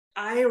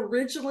I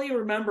originally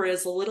remember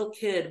as a little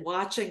kid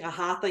watching a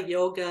Hatha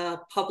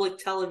yoga public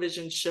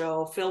television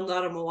show filmed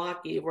out of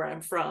Milwaukee, where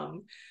I'm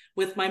from,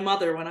 with my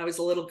mother when I was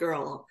a little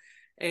girl.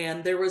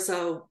 And there was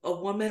a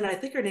woman, I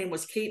think her name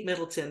was Kate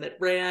Middleton,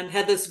 that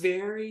had this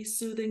very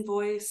soothing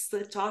voice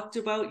that talked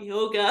about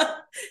yoga.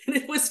 And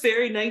it was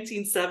very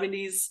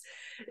 1970s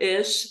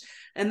ish.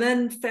 And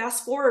then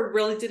fast forward,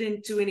 really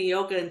didn't do any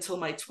yoga until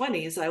my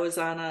 20s. I was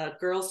on a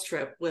girls'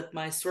 trip with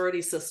my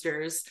sorority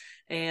sisters,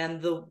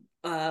 and the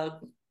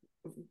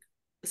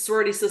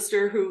sorority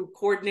sister who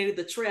coordinated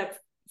the trip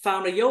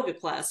found a yoga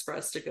class for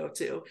us to go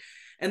to.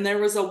 And there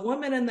was a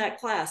woman in that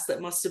class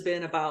that must have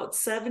been about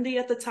 70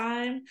 at the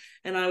time.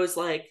 And I was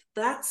like,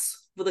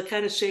 that's the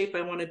kind of shape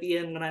I want to be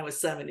in when I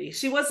was 70.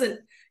 She wasn't,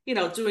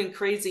 doing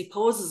crazy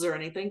poses or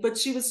anything, but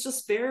she was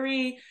just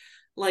very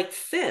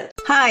fit.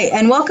 Hi,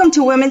 and welcome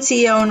to Women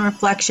CEO in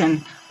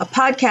Reflection, a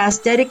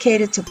podcast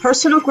dedicated to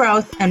personal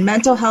growth and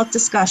mental health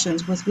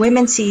discussions with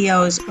women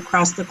CEOs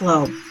across the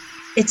globe.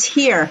 It's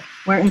here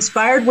where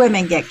inspired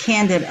women get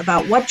candid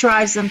about what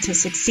drives them to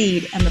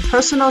succeed and the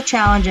personal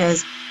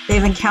challenges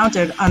they've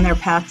encountered on their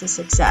path to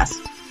success.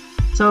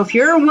 So if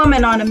you're a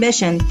woman on a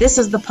mission, this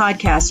is the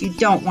podcast you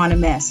don't want to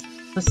miss.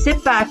 So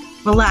sit back,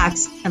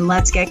 relax, and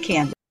let's get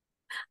candid.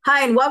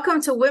 Hi, and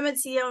welcome to Women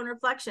CEO in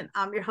Reflection.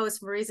 I'm your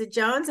host, Marisa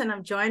Jones, and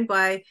I'm joined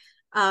by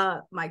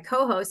my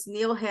co-host,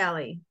 Neil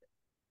Haley.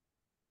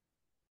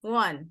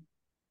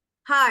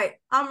 Hi,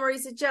 I'm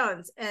Marisa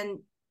Jones, and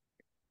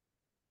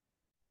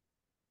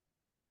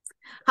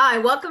hi,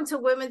 welcome to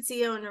Women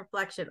CEO in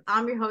Reflection.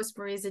 I'm your host,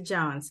 Marisa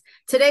Jones.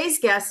 Today's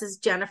guest is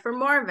Jennifer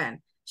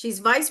Marvin. She's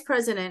Vice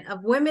President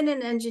of Women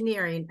in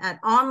Engineering at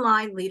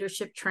Online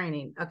Leadership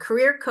Training, a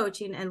career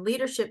coaching and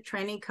leadership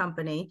training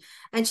company,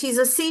 and she's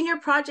a senior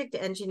project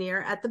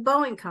engineer at the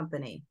Boeing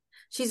Company.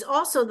 She's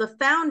also the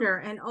founder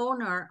and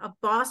owner of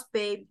Boss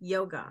Babe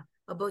Yoga,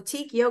 a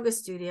boutique yoga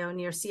studio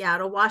near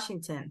Seattle,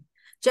 Washington.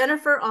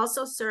 Jennifer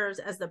also serves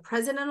as the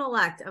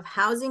president-elect of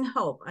Housing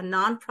Hope, a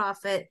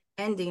nonprofit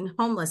ending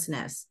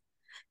homelessness.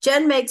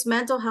 Jen makes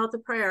mental health a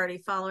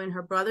priority following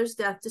her brother's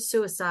death to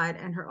suicide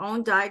and her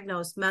own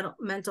diagnosed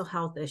mental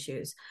health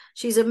issues.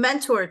 She's a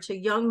mentor to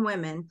young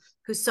women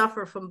who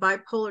suffer from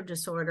bipolar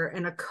disorder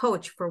and a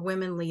coach for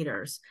women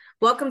leaders.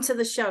 Welcome to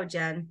the show,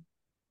 Jen.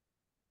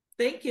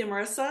 Thank you,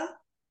 Marissa.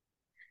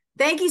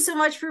 Thank you so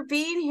much for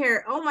being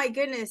here. Oh my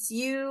goodness,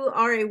 you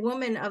are a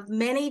woman of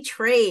many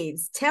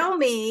trades. Tell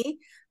me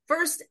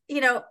first,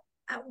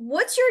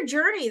 what's your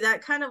journey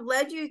that kind of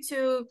led you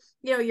to,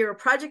 you're a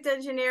project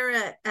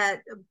engineer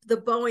at the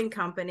Boeing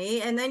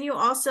Company, and then you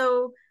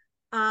also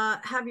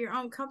have your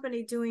own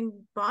company doing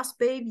Boss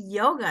Babe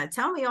Yoga.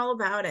 Tell me all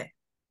about it.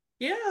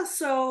 Yeah,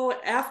 so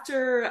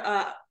after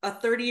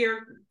about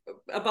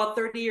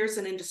 30 years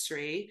in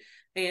industry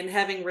and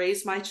having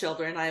raised my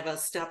children, I have a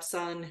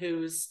stepson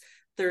who's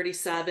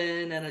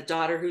 37 and a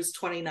daughter who's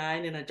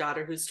 29 and a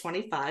daughter who's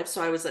 25.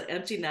 So I was an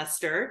empty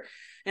nester.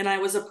 And I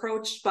was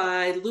approached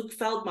by Luke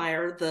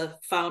Feldmeyer, the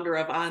founder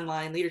of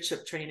Online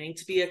Leadership Training,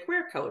 to be a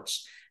career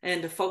coach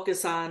and to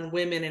focus on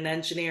women in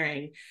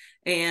engineering.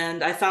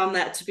 And I found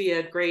that to be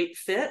a great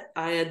fit.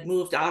 I had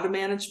moved out of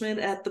management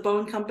at the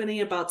Boeing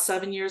Company about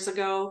 7 years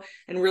ago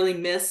and really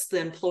missed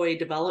the employee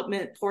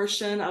development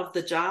portion of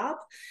the job.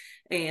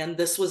 And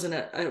this was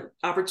an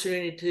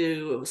opportunity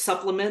to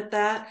supplement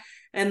that.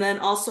 And then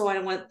also I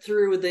went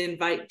through the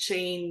Invite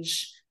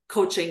Change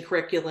coaching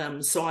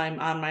curriculum. So I'm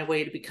on my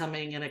way to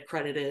becoming an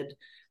accredited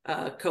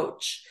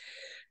coach.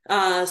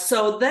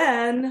 So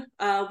then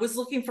was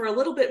looking for a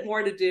little bit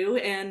more to do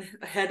and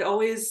had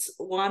always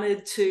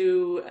wanted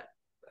to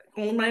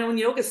own my own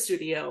yoga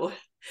studio.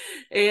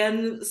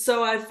 And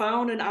so I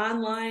found an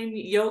online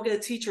yoga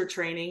teacher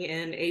training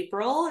in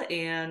April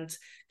and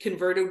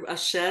converted a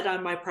shed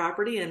on my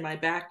property, and my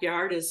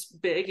backyard is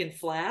big and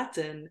flat.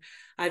 And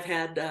I've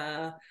had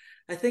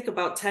I think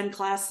about 10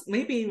 classes,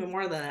 maybe even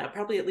more than that,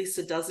 probably at least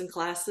a dozen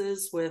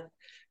classes with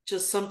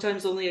just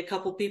sometimes only a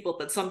couple people,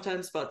 but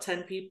sometimes about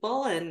 10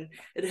 people. And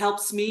it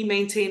helps me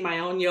maintain my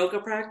own yoga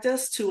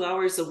practice 2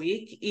 hours a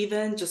week,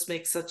 even just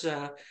makes such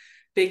a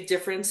big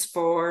difference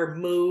for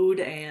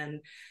mood and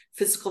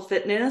physical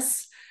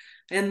fitness.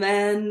 And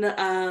then,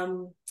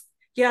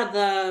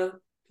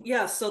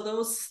 so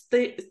those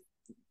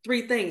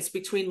three things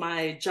between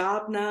my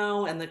job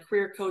now and the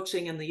career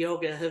coaching and the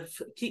yoga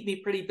keep me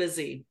pretty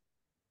busy.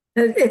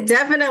 It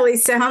definitely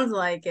sounds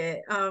like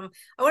it. I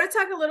want to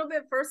talk a little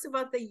bit first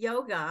about the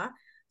yoga.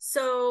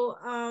 So,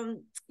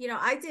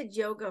 I did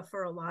yoga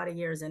for a lot of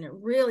years, and it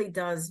really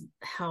does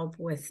help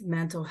with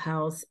mental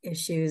health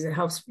issues. It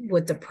helps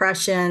with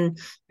depression.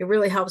 It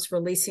really helps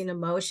releasing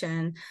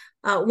emotion.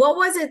 What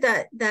was it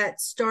that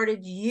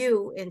started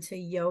you into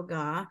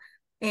yoga?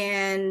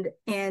 And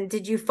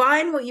did you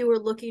find what you were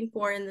looking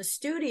for in the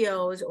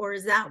studios, or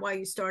is that why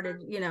you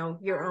started,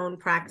 your own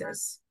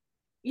practice?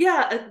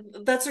 Yeah,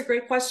 that's a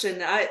great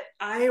question.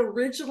 I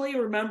originally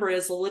remember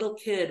as a little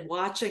kid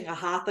watching a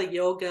Hatha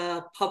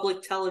yoga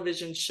public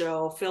television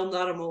show filmed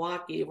out of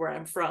Milwaukee, where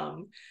I'm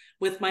from,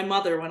 with my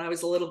mother when I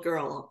was a little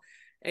girl.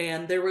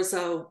 And there was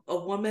a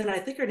woman, I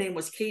think her name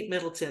was Kate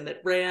Middleton,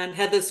 that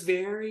had this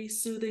very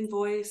soothing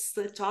voice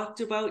that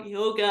talked about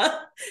yoga.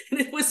 And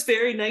it was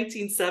very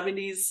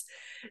 1970s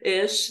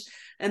ish.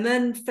 And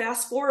then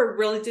fast forward,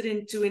 really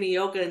didn't do any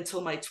yoga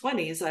until my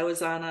 20s. I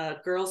was on a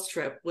girls'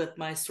 trip with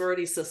my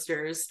sorority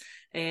sisters,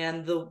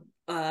 and the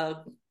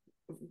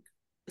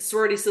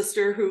sorority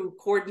sister who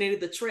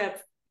coordinated the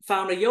trip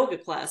found a yoga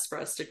class for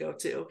us to go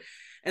to.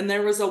 And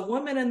there was a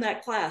woman in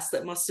that class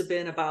that must have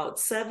been about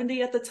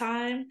 70 at the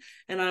time.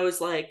 And I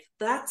was like,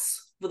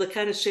 that's the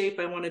kind of shape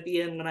I want to be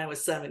in when I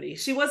was 70.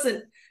 She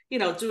wasn't,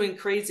 doing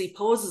crazy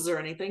poses or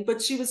anything,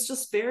 but she was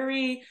just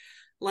very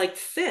like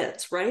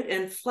fit, right?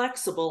 And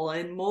flexible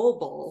and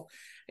mobile.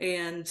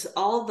 And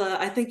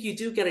I think you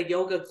do get a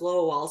yoga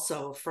glow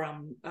also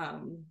from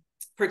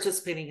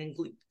participating in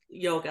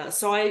yoga.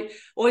 So I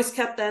always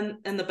kept that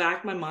in the back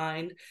of my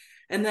mind.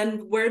 And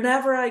then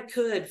whenever I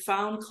could,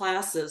 found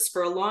classes.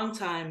 For a long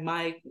time,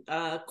 my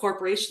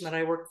corporation that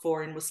I worked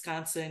for in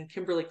Wisconsin,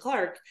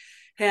 Kimberly-Clark,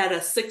 had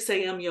a 6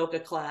 a.m. yoga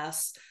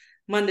class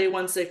Monday,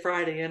 Wednesday,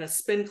 Friday, and a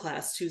spin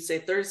class Tuesday,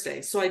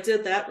 Thursday. So I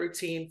did that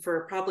routine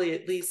for probably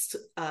at least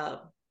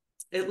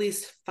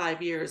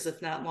 5 years,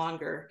 if not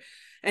longer,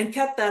 and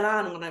kept that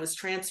on when I was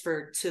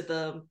transferred to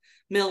the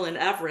mill in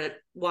Everett,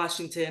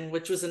 Washington,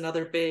 which was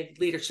another big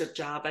leadership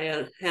job. I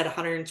had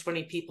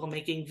 120 people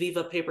making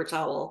Viva paper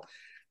towel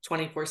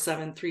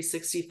 24/7,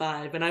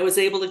 365. And I was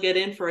able to get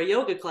in for a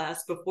yoga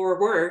class before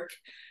work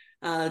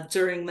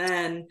during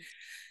then.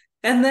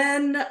 And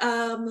then,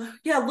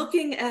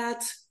 looking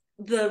at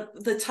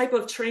the type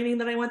of training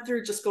that I went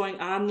through, just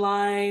going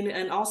online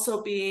and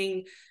also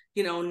being,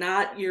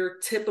 not your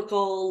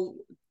typical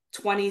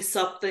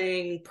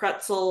 20-something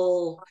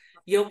pretzel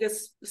yoga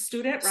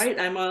student, right?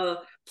 I'm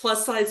a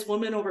plus size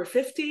woman over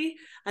 50.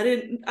 I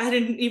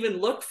didn't even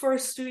look for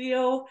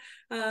studio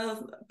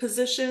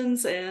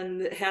positions,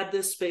 and had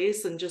this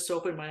space and just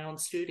opened my own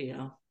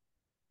studio.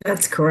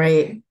 That's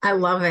great. I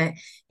love it.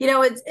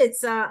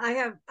 It's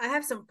I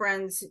have some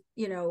friends,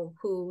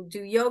 who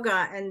do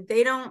yoga, and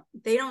they don't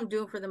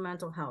do it for the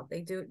mental health.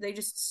 They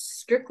just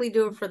strictly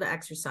do it for the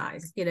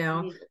exercise,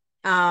 they'll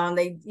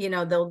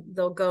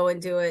go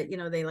and do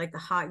it, they like the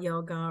hot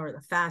yoga or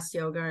the fast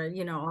yoga,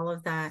 all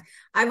of that.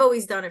 I've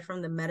always done it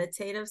from the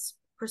meditative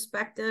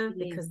perspective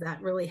because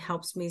that really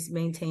helps me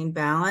maintain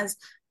balance.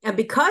 And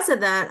because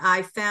of that,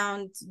 I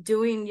found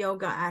doing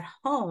yoga at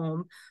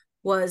home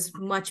was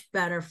much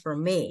better for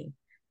me.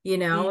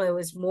 It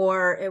was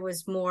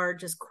more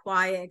just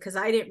quiet, because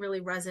I didn't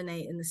really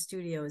resonate in the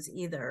studios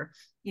either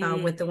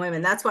with the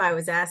women. That's why I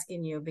was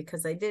asking you,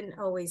 because I didn't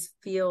always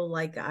feel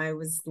like I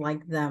was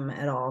like them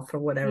at all for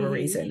whatever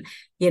reason,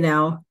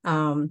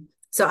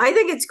 so I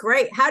think it's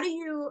great. How do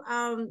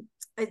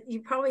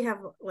you probably have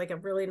like a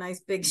really nice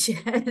big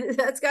shed.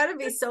 That's got to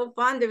be so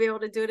fun to be able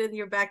to do it in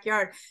your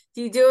backyard.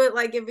 Do you do it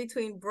like in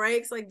between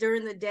breaks, like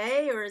during the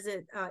day, or is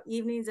it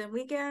evenings and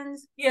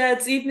weekends? Yeah,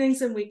 it's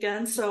evenings and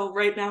weekends. So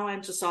right now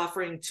I'm just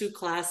offering 2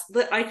 classes.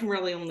 I can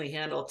really only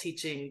handle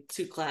teaching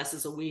 2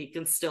 classes a week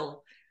and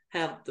still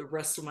have the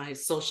rest of my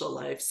social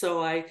life.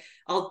 So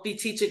I'll be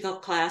teaching a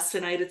class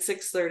tonight at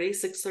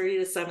 6:30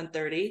 to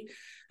 7:30.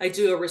 I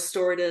do a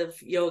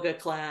restorative yoga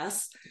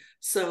class.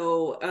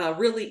 So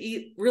really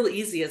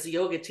easy as a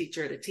yoga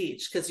teacher to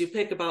teach, because you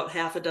pick about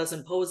half a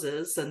dozen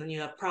poses, and then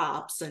you have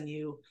props and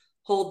you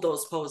hold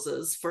those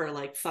poses for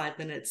like 5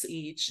 minutes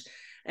each.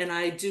 And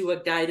I do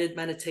a guided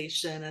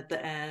meditation at the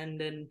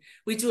end, and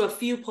we do a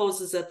few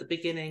poses at the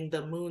beginning,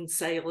 the moon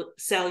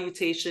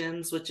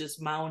salutations, which is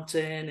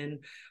mountain,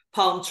 and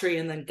palm tree,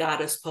 and then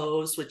goddess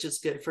pose, which is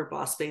good for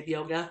boss babe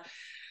yoga.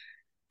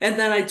 And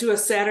then I do a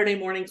Saturday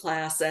morning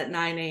class at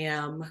 9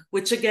 a.m.,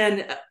 which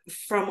again,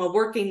 from a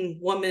working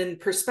woman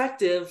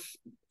perspective,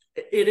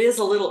 it is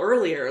a little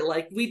earlier.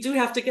 Like, we do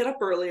have to get up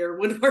earlier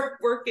when we're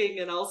working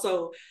and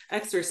also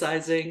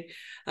exercising,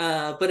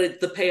 but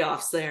the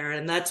payoff's there.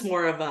 And that's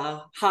more of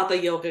a hatha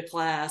yoga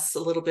class, a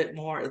little bit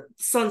more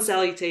sun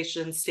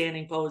salutations,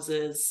 standing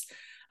poses,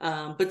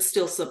 but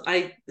still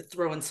I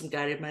throw in some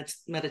guided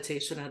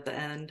meditation at the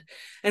end.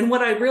 And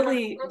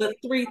the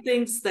 3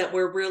 things that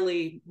we're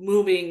really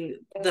moving,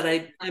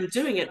 that I'm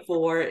doing it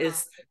for,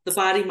 is the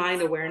body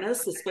mind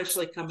awareness,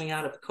 especially coming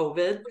out of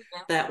COVID.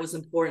 That was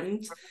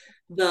important.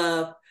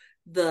 The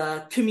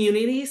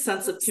community,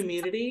 sense of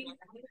community,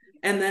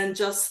 and then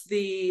just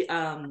the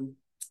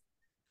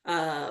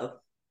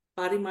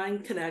body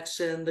mind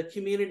connection, the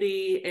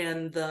community,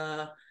 and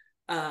the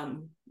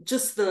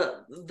just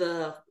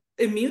the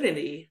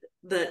immunity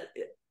that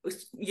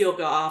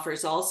yoga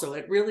offers. Also,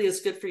 it really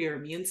is good for your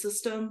immune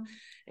system,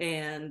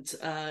 and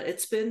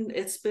it's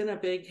been a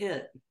big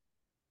hit.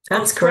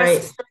 That's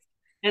great.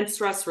 And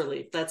stress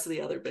relief, that's the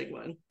other big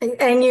one.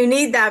 And you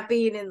need that,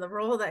 being in the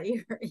role that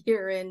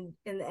you're in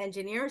the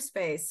engineer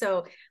space.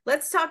 So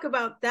let's talk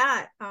about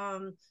that.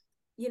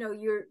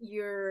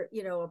 You're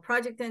a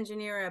project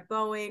engineer at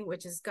Boeing,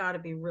 which has got to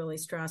be really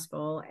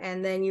stressful.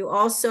 And then you're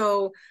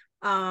also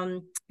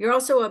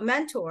a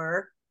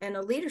mentor and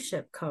a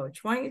leadership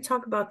coach. Why don't you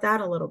talk about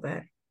that a little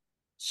bit?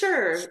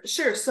 Sure.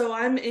 So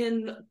I'm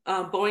in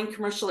Boeing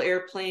Commercial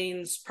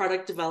Airplanes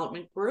Product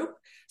Development Group.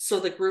 So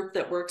the group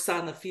that works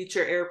on the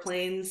future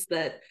airplanes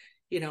that,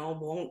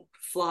 won't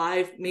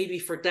fly maybe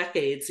for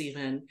decades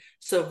even.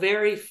 So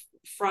very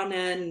front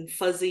end,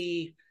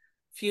 fuzzy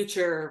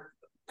future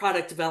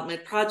product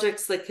development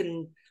projects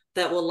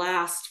that will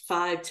last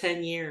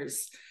 5-10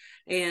 years.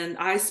 And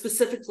I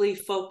specifically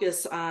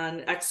focus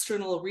on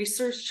external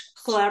research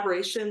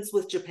collaborations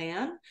with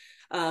Japan.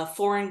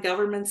 Foreign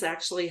governments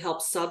actually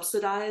help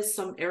subsidize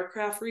some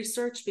aircraft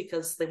research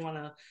because they want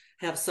to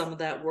have some of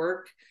that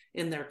work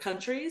in their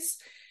countries.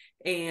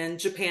 And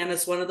Japan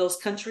is one of those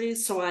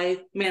countries. So I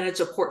manage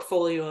a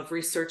portfolio of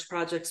research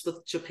projects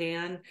with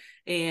Japan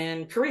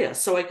and Korea.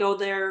 So I go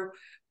there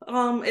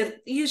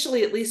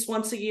usually at least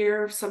once a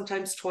year,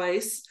 sometimes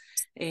twice.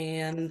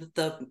 And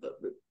the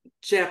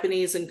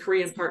Japanese and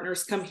Korean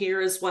partners come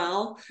here as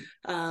well.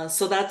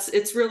 So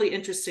it's really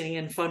interesting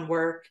and fun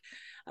work.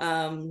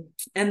 And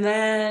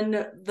then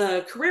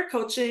the career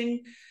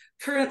coaching,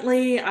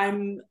 currently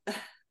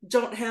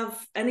don't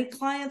have any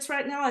clients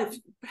right now. I've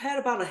had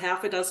about a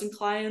half a dozen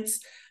clients,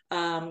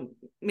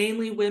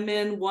 mainly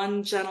women,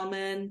 one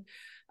gentleman,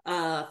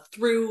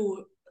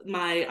 through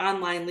my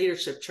online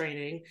leadership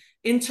training.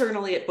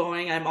 Internally at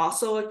Boeing, I'm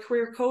also a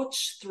career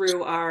coach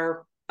through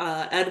our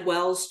Ed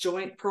Wells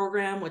joint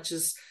program, which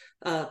is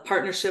a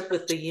partnership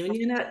with the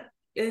union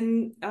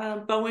in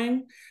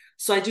Boeing.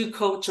 So I do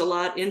coach a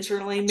lot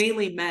internally,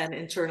 mainly men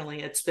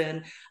internally.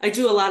 I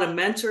do a lot of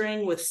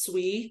mentoring with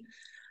SWE,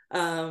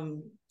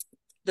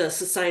 the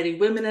Society of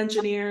Women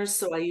Engineers.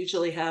 So I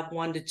usually have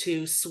 1 to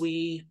 2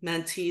 SWE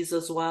mentees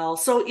as well.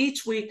 So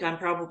each week I'm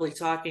probably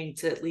talking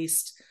to at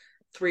least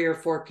 3 or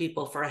 4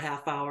 people for a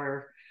half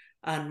hour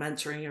on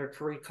mentoring or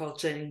career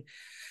coaching.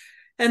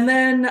 And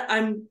then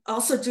I'm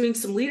also doing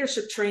some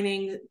leadership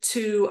training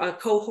to a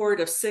cohort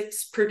of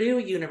 6 Purdue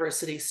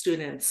University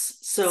students.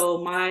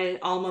 So my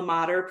alma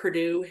mater,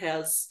 Purdue,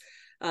 has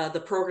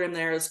the program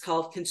there is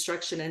called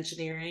Construction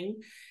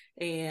Engineering.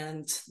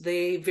 And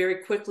they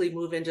very quickly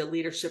move into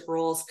leadership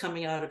roles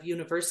coming out of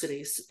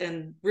universities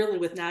and really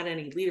with not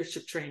any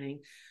leadership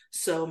training.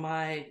 So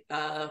my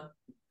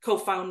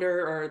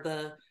co-founder, or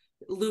the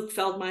Luke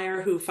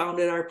Feldmeyer, who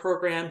founded our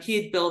program,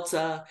 he had built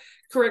a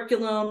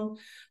curriculum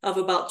of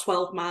about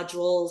 12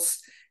 modules,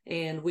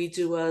 and we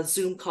do a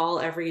Zoom call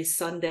every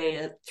Sunday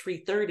at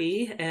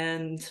 3:30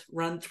 and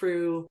run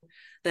through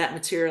that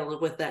material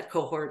with that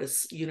cohort of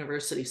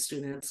university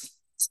students.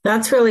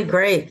 That's really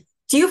great.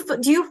 Do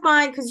you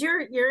find, because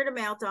you're in a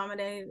male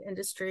dominated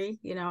industry,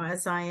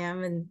 as I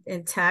am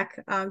in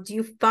tech, do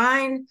you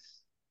find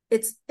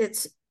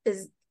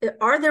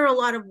are there a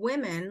lot of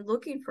women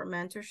looking for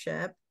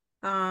mentorship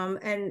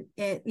and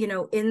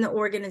in the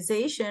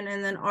organization,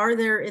 and then are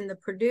there in the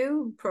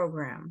Purdue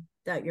program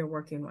that you're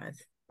working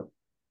with?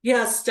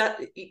 Yes,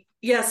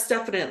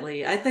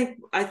 definitely. I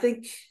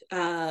think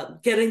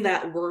getting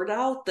that word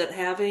out, that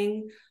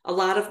having a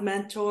lot of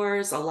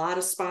mentors, a lot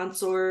of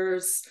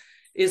sponsors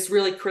is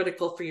really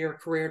critical for your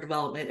career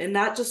development, and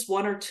not just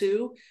 1 or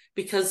 2,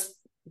 because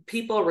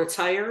people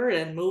retire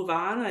and move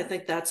on. I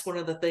think that's one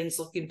of the things,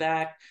 looking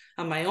back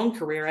on my own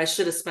career, I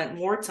should have spent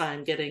more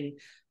time getting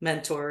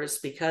mentors,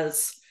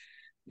 because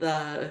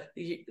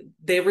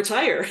they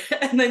retire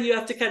and then you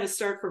have to kind of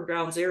start from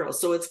ground zero.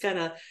 So it's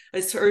I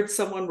heard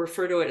someone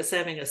refer to it as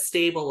having a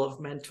stable of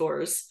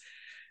mentors.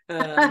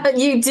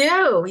 You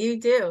do.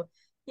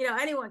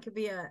 Anyone could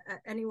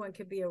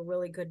be a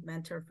really good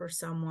mentor for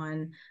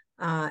someone,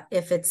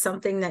 if it's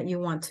something that you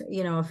want to,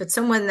 if it's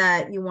someone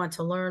that you want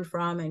to learn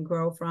from and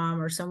grow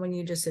from, or someone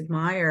you just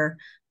admire,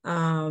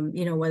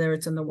 whether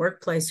it's in the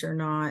workplace or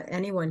not,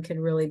 anyone can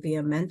really be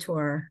a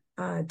mentor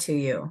to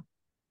you.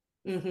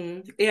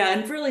 Mm-hmm. Yeah,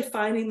 and really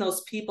finding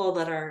those people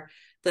that are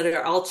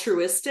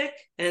altruistic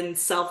and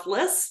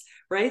selfless,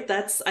 right?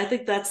 I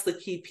think that's the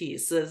key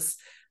piece. Is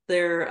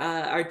there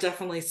are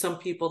definitely some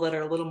people that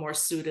are a little more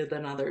suited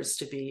than others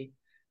to be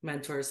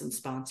mentors and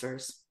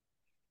sponsors.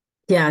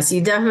 Yes,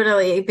 you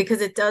definitely, because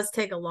it does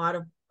take a lot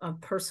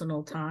of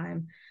personal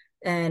time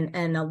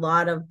and a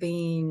lot of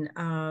being,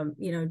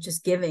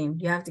 just giving.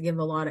 You have to give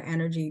a lot of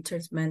energy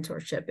towards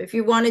mentorship if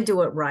you want to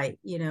do it right,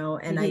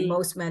 and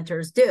most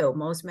mentors do.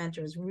 Most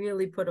mentors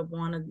really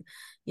want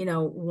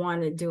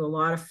to do a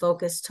lot of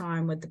focus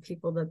time with the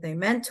people that they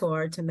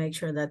mentor to make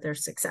sure that they're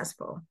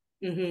successful.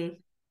 Mm-hmm.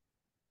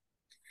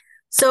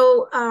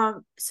 So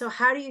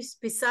how do you,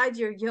 besides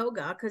your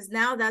yoga, because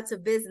now that's a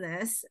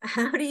business,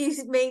 how do you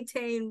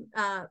maintain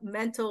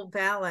mental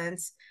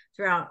balance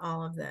throughout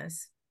all of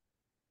this?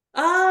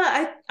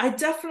 I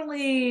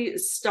definitely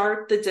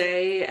start the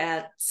day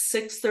at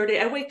 6:30.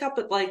 I wake up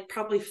at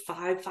probably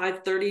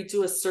 5:30,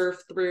 do a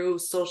surf through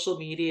social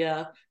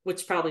media,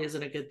 which probably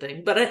isn't a good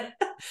thing, but I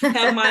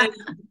have my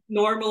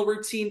normal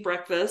routine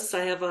breakfast.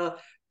 I have a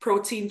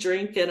protein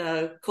drink and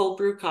a cold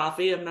brew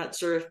coffee. I'm not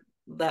sure if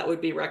that would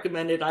be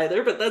recommended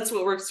either, but that's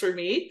what works for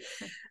me.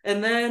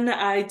 And then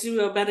I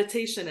do a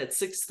meditation at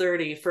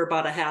 6:30 for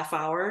about a half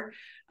hour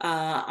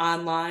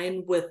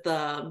online with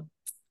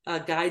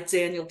guy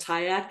Daniel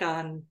Tyack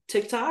on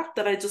TikTok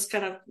that I just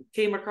kind of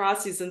came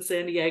across. He's in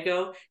San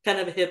Diego, kind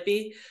of a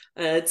hippie.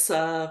 It's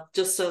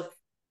just a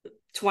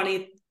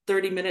 20-30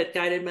 minute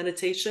guided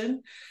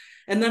meditation.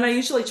 And then I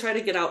usually try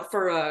to get out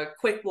for a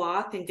quick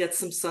walk and get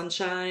some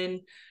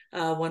sunshine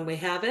when we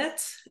have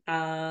it.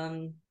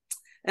 And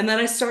then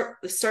I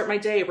start my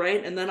day,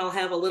 right? And then I'll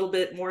have a little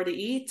bit more to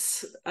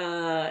eat,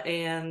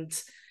 and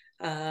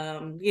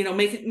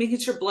making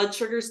sure blood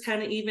sugar's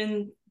kind of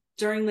even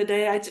during the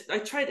day. I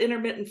tried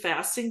intermittent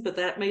fasting, but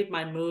that made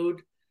my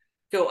mood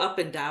go up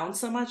and down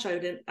so much.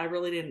 I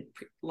really didn't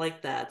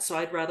like that. So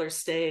I'd rather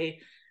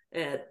stay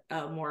at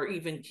a more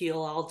even keel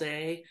all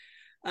day.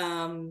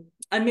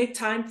 I make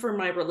time for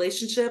my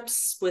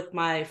relationships with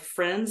my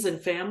friends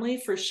and family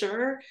for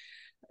sure.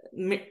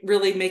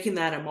 Really making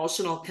that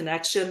emotional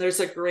connection. There's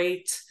a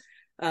great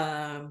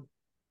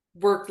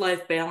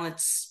work-life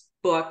balance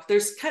book.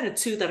 There's kind of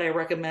two that I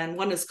recommend.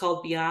 One is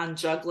called Beyond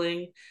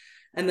Juggling,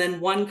 and then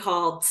one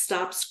called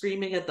Stop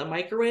Screaming at the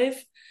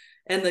Microwave.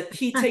 And the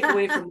key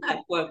takeaway from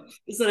that book,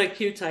 is that a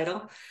cute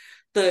title?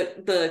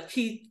 The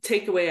key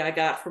takeaway I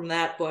got from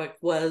that book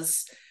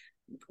was,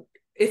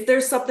 if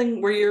there's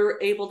something where you're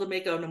able to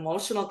make an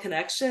emotional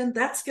connection,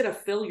 that's going to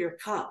fill your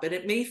cup. And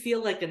it may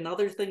feel like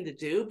another thing to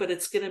do, but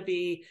it's going to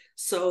be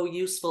so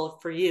useful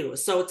for you.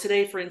 So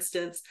today, for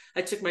instance,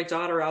 I took my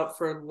daughter out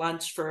for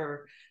lunch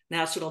for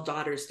National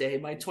Daughters Day,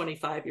 my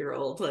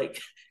 25-year-old, like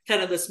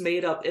kind of this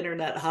made up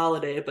internet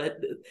holiday, but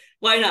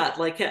why not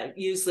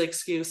use the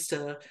excuse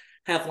to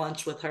have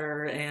lunch with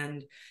her.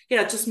 And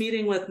yeah, just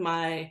meeting with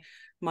my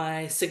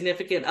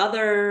significant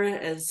other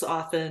as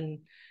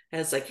often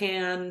as I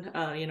can,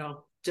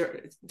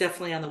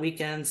 definitely on the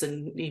weekends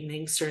and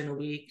evenings during the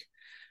week.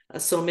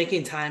 So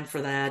making time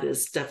for that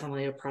is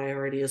definitely a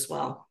priority as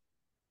well.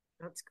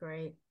 That's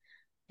great.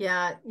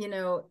 Yeah,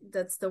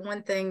 that's the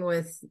one thing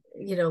with,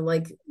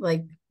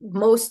 like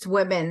most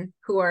women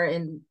who are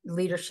in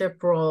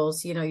leadership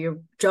roles, you're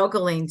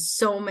juggling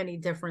so many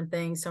different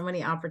things, so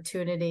many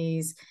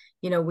opportunities.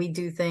 We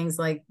do things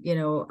like,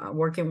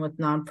 working with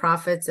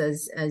nonprofits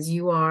as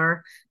you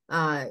are.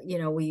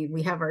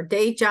 We have our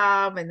day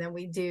job, and then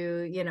we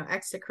do,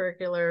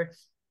 extracurricular,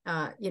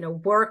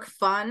 work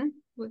fun,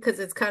 because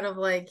it's kind of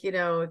like,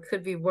 it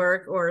could be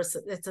work or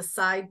it's a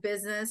side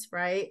business,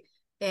 right?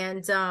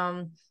 And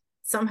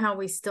somehow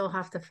we still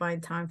have to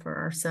find time for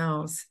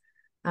ourselves.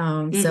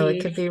 So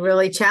it could be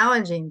really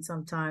challenging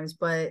sometimes,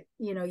 but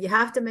you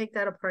have to make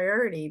that a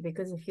priority,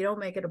 because if you don't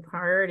make it a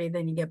priority,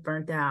 then you get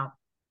burnt out.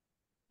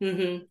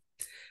 Mm-hmm.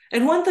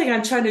 And one thing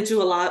I'm trying to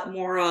do a lot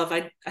more of,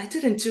 I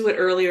didn't do it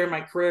earlier in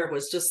my career,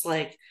 was just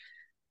like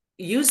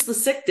use the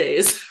sick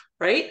days,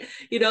 right?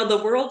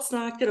 The world's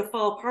not going to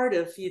fall apart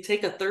if you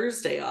take a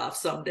Thursday off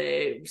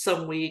someday,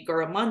 some week,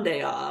 or a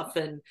Monday off,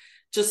 and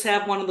just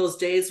have one of those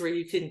days where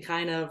you can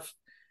kind of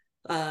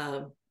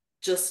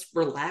just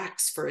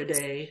relax for a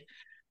day.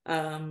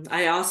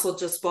 I also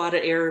just bought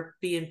an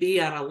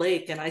Airbnb on a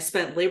lake, and I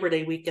spent Labor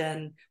Day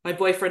weekend. My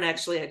boyfriend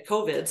actually had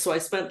COVID, so I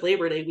spent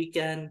Labor Day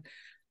weekend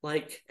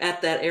like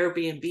at that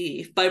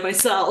Airbnb by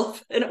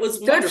myself, and it was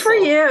wonderful. Good for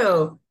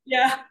you.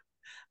 Yeah.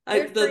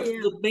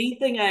 The main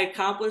thing I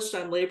accomplished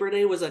on Labor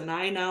Day was a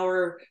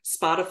 9-hour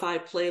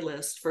Spotify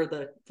playlist for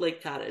the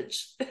lake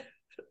cottage.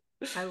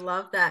 I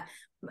love that.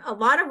 A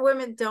lot of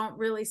women don't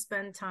really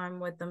spend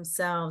time with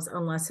themselves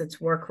unless it's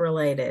work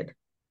related.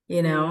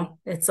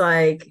 It's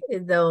like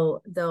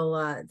they'll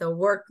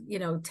work,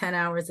 10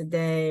 hours a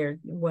day or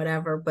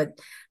whatever,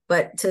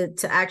 but to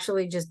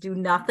actually just do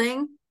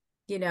nothing,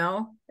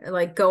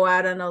 like go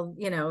out on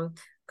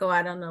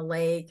the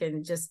lake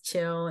and just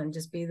chill and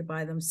just be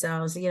by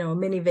themselves, a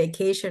mini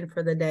vacation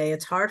for the day.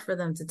 It's hard for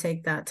them to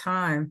take that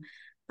time.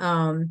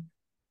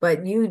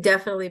 But you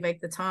definitely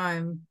make the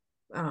time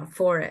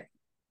for it.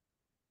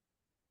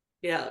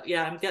 Yeah,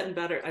 I'm getting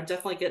better. I'm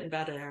definitely getting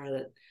better at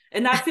it.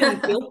 And not feeling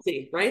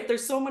guilty, right?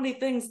 There's so many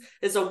things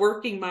as a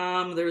working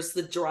mom. There's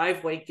the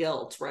driveway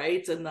guilt,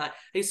 right? And I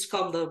used to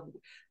call them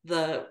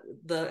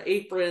the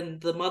apron,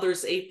 the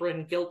mother's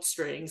apron guilt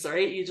strings,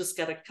 right? You just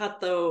got to cut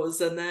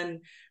those. And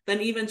then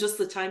even just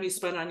the time you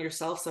spend on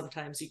yourself,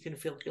 sometimes you can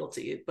feel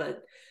guilty,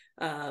 but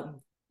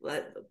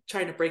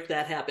trying to break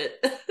that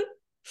habit.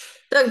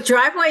 The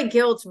driveway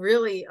guilt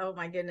really, oh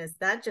my goodness,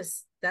 that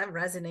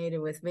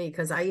resonated with me,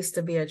 because I used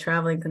to be a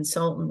traveling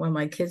consultant when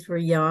my kids were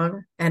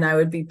young, and I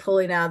would be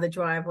pulling out of the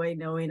driveway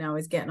knowing I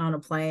was getting on a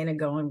plane and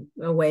going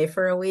away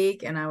for a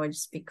week, and I would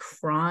just be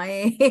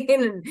crying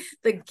and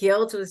the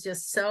guilt was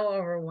just so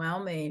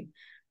overwhelming.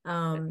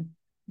 Now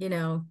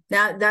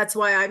that's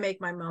why I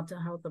make my mental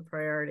health a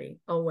priority,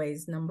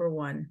 always number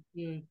one.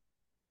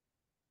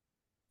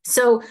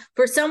 So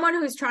for someone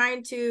who's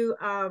trying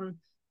to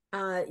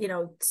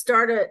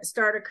start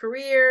a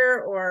career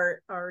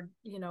or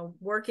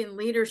work in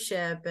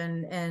leadership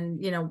and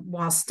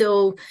while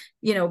still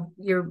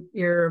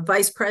you're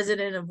vice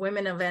president of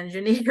Women of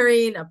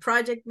Engineering, a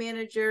project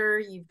manager,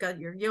 you've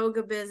got your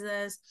yoga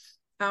business,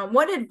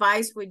 What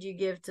advice would you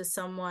give to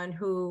someone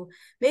who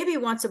maybe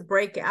wants to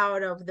break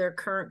out of their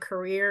current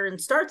career and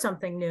start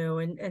something new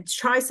and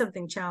try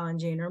something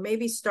challenging, or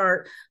maybe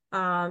start,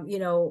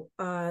 leading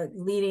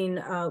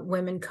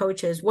women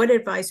coaches? What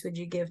advice would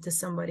you give to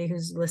somebody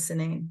who's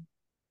listening?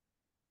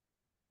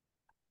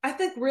 I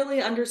think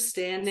really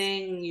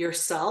understanding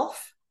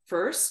yourself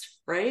first,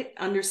 right?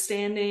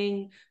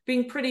 Understanding,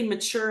 being pretty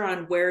mature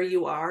on where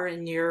you are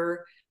in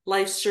your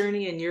life's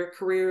journey and your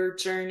career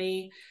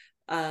journey.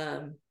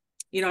 I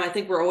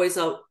think we're always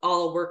all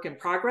a work in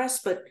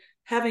progress, but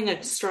having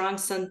a strong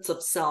sense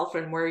of self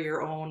and where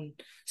your own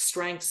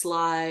strengths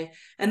lie,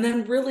 and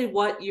then really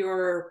what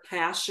your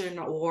passion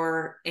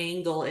or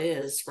angle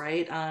is,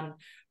 right? On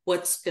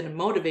what's going to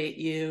motivate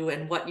you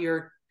and what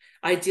your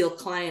ideal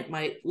client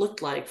might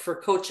look like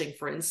for coaching,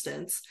 for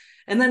instance.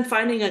 And then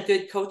finding a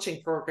good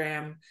coaching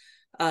program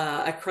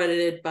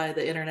accredited by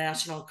the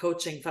International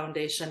Coaching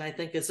Foundation, I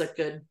think is a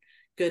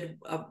good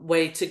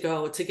way to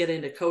go to get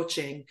into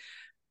coaching.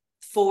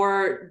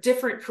 For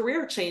different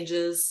career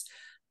changes,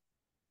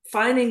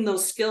 finding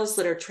those skills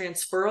that are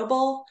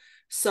transferable.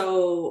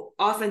 So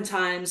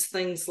oftentimes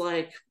things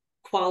like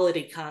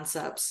quality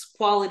concepts.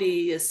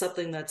 Quality is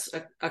something that's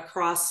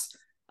across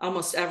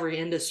almost every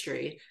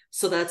industry.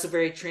 So that's a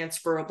very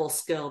transferable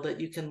skill that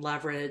you can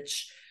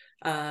leverage.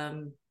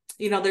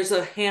 There's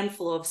a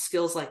handful of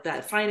skills like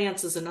that.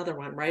 Finance is another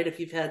one, right? If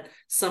you've had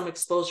some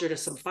exposure to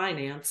some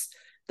finance,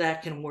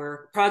 that can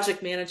work.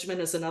 Project management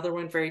is another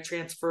one, very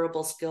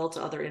transferable skill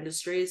to other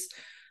industries.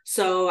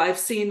 So I've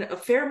seen a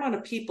fair amount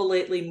of people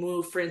lately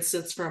move, for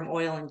instance, from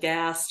oil and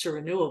gas to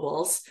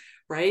renewables,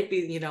 right?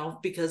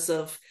 Because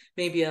of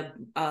maybe a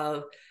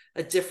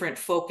different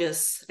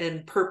focus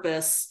and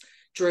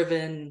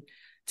purpose-driven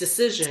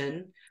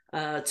decision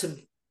to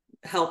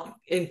help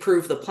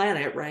improve the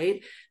planet,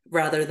 right?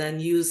 Rather than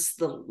use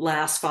the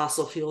last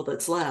fossil fuel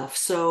that's left.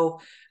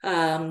 So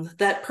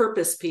that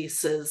purpose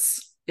piece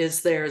is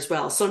there as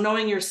well. So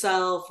knowing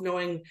yourself,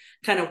 knowing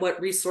kind of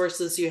what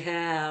resources you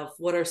have,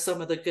 what are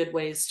some of the good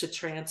ways to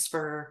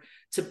transfer,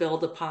 to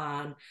build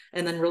upon,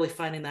 and then really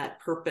finding that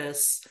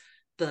purpose,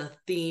 the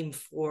theme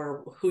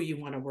for who you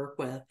want to work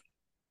with.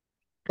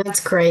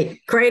 That's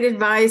great. Great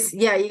advice.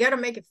 Yeah, you got to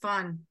make it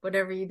fun,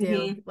 whatever you do.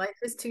 Mm-hmm. Life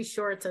is too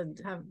short to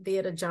be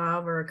at a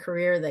job or a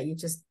career that you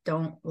just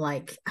don't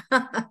like.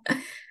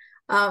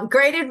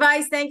 Great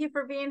advice. Thank you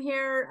for being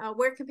here.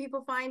 Where can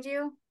people find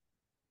you?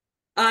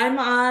 I'm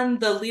on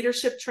the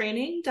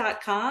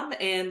leadershiptraining.com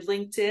and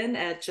LinkedIn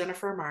at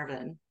Jennifer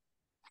Marvin.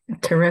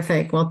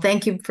 Terrific. Well,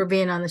 thank you for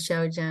being on the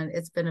show, Jen.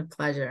 It's been a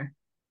pleasure.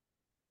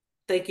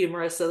 Thank you,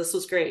 Marissa. This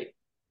was great.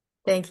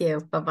 Thank you.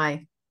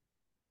 Bye-bye.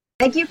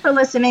 Thank you for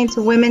listening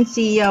to Women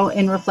CEO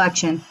in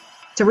Reflection.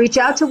 To reach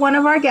out to one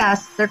of our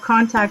guests, their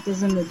contact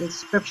is in the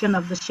description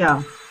of the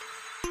show.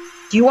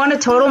 Do you want a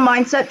total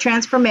mindset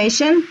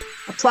transformation?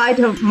 Apply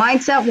to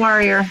Mindset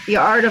Warrior, The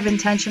Art of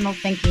Intentional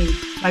Thinking,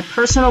 my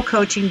personal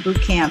coaching boot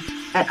camp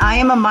at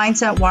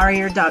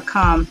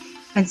IamAMindsetWarrior.com,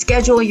 and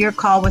schedule your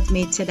call with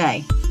me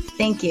today.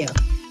 Thank you.